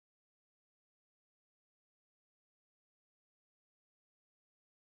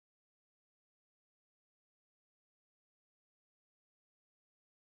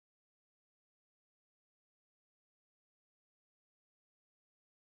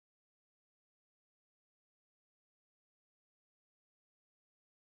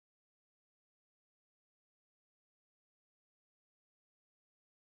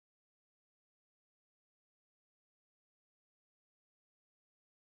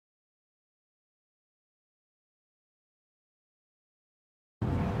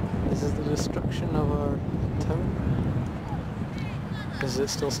the destruction of our tower. Is it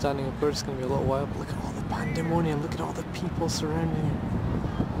still standing up? It's going to be a little while, but look at all the pandemonium, look at all the people surrounding it.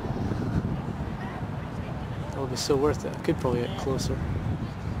 It'll be so worth it. I could probably get closer.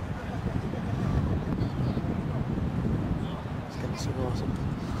 It's getting so awesome.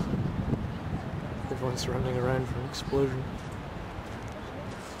 Everyone's running around for an explosion.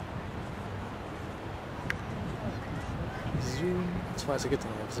 Zoom. That's why it's a good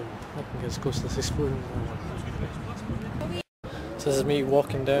thing I have zoom. I can get as close to this explosion as I want. So this is me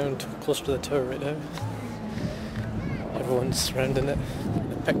walking down close to the tower right now. Everyone's surrounding it,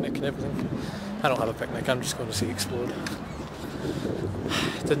 a picnic and everything. I don't have a picnic, I'm just going to see it explode.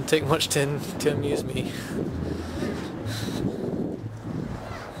 It didn't take much to amuse me.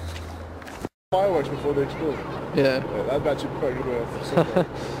 Fireworks before they explode. Yeah. That'd actually be quite a good way of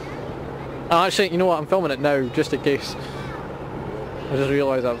Actually, you know what, I'm filming it now, just in case. I just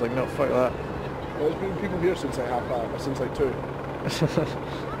realised I was like, no, fuck that. Well, there's been people here since like since like 2.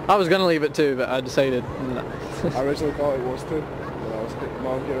 I was going to leave it 2, but I decided, nah. I originally thought it was 2. And I was like,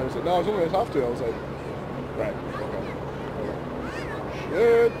 Mom came and I was like, no, I was only going to have 2. I was like, right, okay.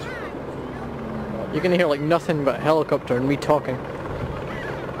 Shit! You're going to hear like nothing but a helicopter and me talking.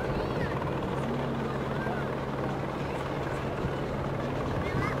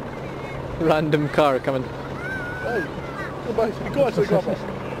 Random car coming. Oh, goodbye. Go actually go up.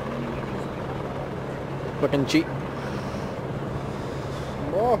 Fucking cheat.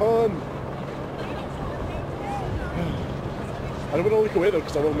 Come on. I don't want to look away though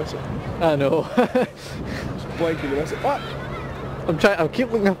because I will miss it. I know. Just blanking to miss it. Fuck! I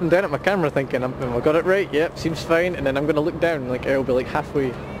keep looking up and down at my camera thinking, have I got it right? Yep, seems fine. And then I'm going to look down, like I'll be like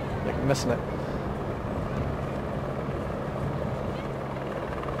halfway, like missing it.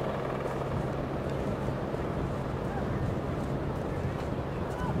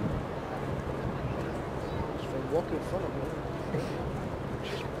 Walk in front of me.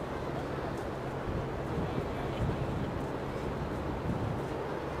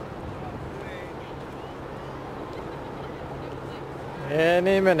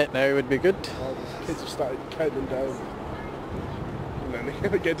 Any minute now would be good. Oh, the kids have started counting down. And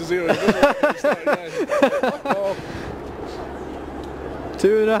then they get to 0. They start again. Fuck off.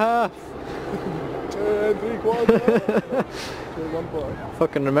 2.5. 2 3/4. 2 1/4.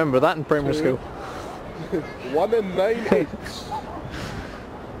 Fucking remember that in primary school. 1 9/8.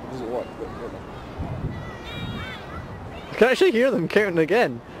 Does it work? I can actually hear them counting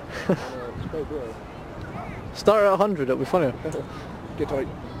again. It's quite good. Start at 100, it'll be funnier. Get to like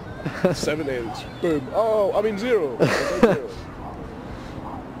 70 and it's boom. Oh, I mean 0.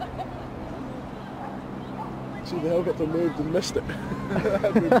 See, the helicopter moved and missed it.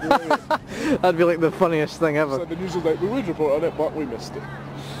 That'd be brilliant. That'd be like the funniest thing ever. So the news was like, we would report on it, but we missed it.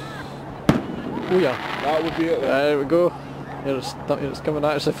 Oh yeah. That would be it then. There we go. It's coming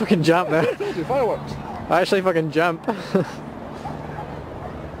out. Actually fucking jump now. Do fireworks. I actually fucking jump. Got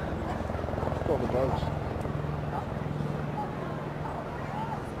the bounce.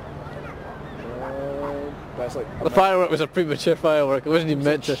 That's like The firework was a premature firework. It wasn't even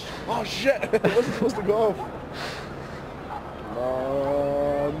meant to. Oh shit! It wasn't supposed to go off.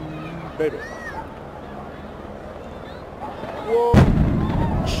 Baby. Whoa!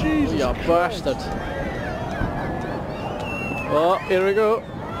 Jesus! You bastard! Oh, here we go.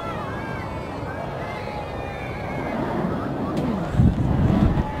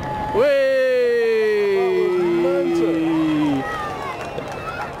 Whee!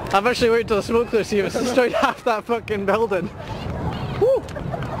 I've actually waited till the smoke clears to see if it's destroyed half that fucking building. Woo!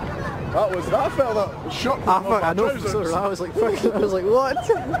 That felt that shot from off my trousers. I was like, fucking, I was like, what?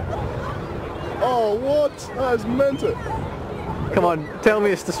 Oh, what? That is meant it. Come on, tell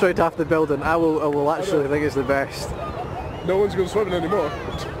me it's destroyed half the building. I will actually think it's the best. No one's going swimming anymore.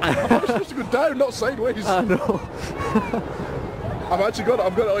 I'm supposed to go down, not sideways. I know. I've actually got it.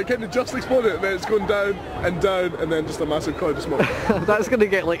 I've got it like kind of just exploded, and then it's going down, and then just a massive cloud of smoke. That's gonna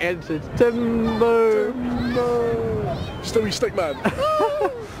get like edited. Timber. Just a wee stick man.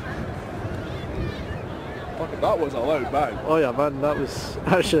 Fucking, that was a loud bang. Oh yeah, man, that was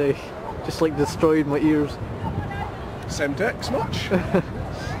actually just like destroyed my ears. Semtex much?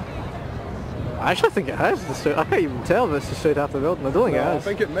 I actually think it has destroyed. I can't even tell if it's destroyed half the building. I don't think it has. I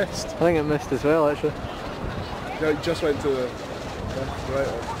think it missed. I think it missed as well, actually. Yeah, it just went to the right.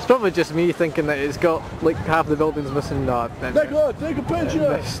 It's probably just me thinking that it's got like half the buildings missing. No, Take a picture.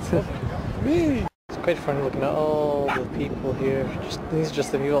 Of me. It's quite funny looking at all the people here. These are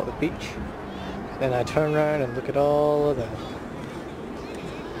just the view at the beach. Then I turn around and look at all of them.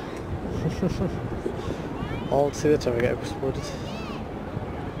 All to the tower get exploded.